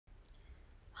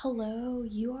Hello,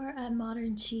 you are at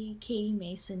modernchi. Katie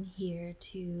Mason here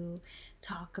to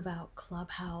talk about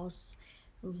Clubhouse.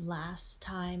 Last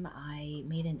time I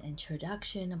made an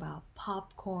introduction about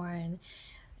popcorn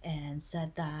and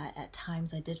said that at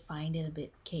times I did find it a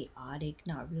bit chaotic,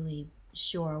 not really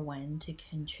sure when to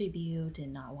contribute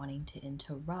and not wanting to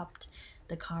interrupt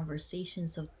the conversation.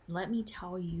 So let me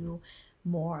tell you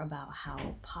more about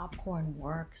how popcorn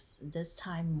works, this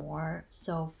time more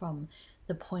so from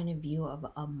the point of view of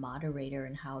a moderator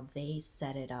and how they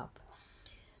set it up.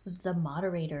 The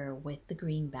moderator with the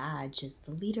green badge is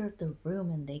the leader of the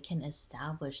room, and they can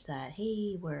establish that,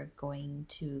 hey, we're going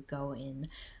to go in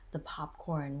the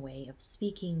popcorn way of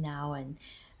speaking now. And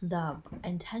the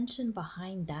intention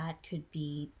behind that could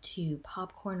be to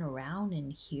popcorn around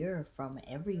and hear from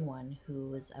everyone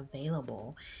who is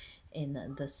available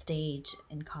in the stage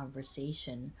in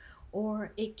conversation.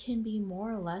 Or it can be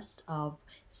more or less of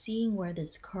seeing where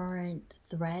this current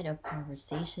thread of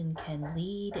conversation can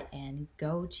lead and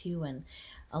go to, and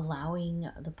allowing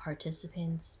the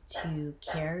participants to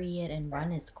carry it and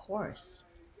run its course.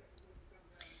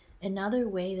 Another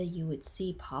way that you would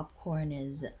see popcorn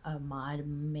is a mod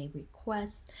may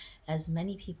request as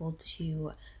many people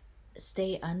to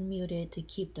stay unmuted to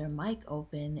keep their mic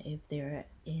open if they're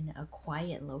in a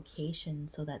quiet location,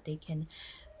 so that they can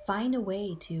find a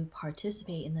way to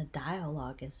participate in the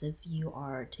dialogue as if you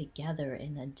are together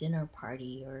in a dinner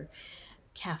party or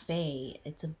cafe.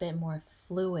 It's a bit more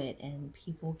fluid and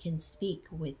people can speak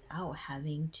without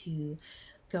having to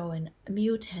go and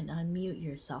mute and unmute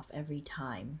yourself every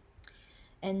time.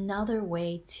 Another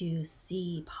way to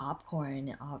see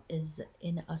popcorn is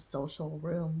in a social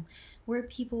room where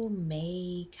people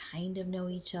may kind of know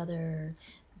each other.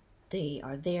 They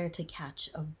are there to catch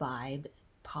a vibe.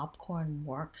 Popcorn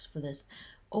works for this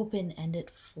open-ended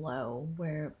flow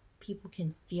where people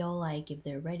can feel like if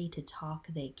they're ready to talk,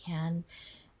 they can.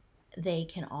 They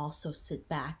can also sit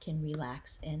back and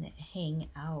relax and hang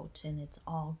out, and it's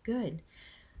all good.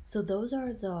 So those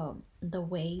are the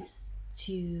ways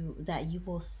that you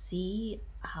will see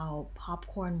how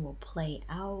popcorn will play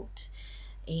out.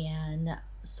 And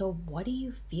so what do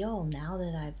you feel now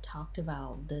that I've talked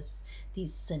about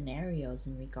these scenarios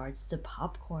in regards to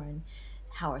popcorn?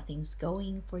 How are things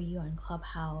going for you on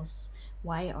Clubhouse?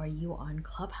 Why are you on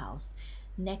Clubhouse?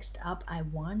 Next up, I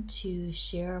want to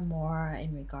share more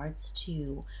in regards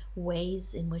to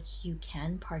ways in which you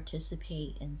can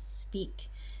participate and speak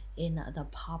in the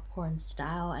popcorn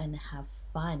style and have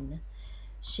fun.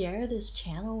 Share this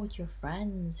channel with your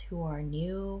friends who are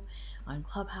new on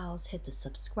Clubhouse. Hit the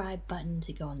subscribe button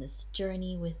to go on this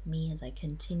journey with me as I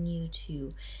continue to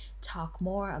talk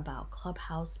more about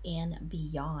Clubhouse and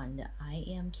beyond. I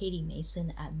am Katie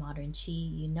Mason at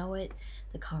modernchi. You know it.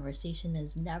 The conversation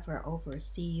is never over.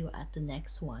 See you at the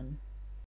next one.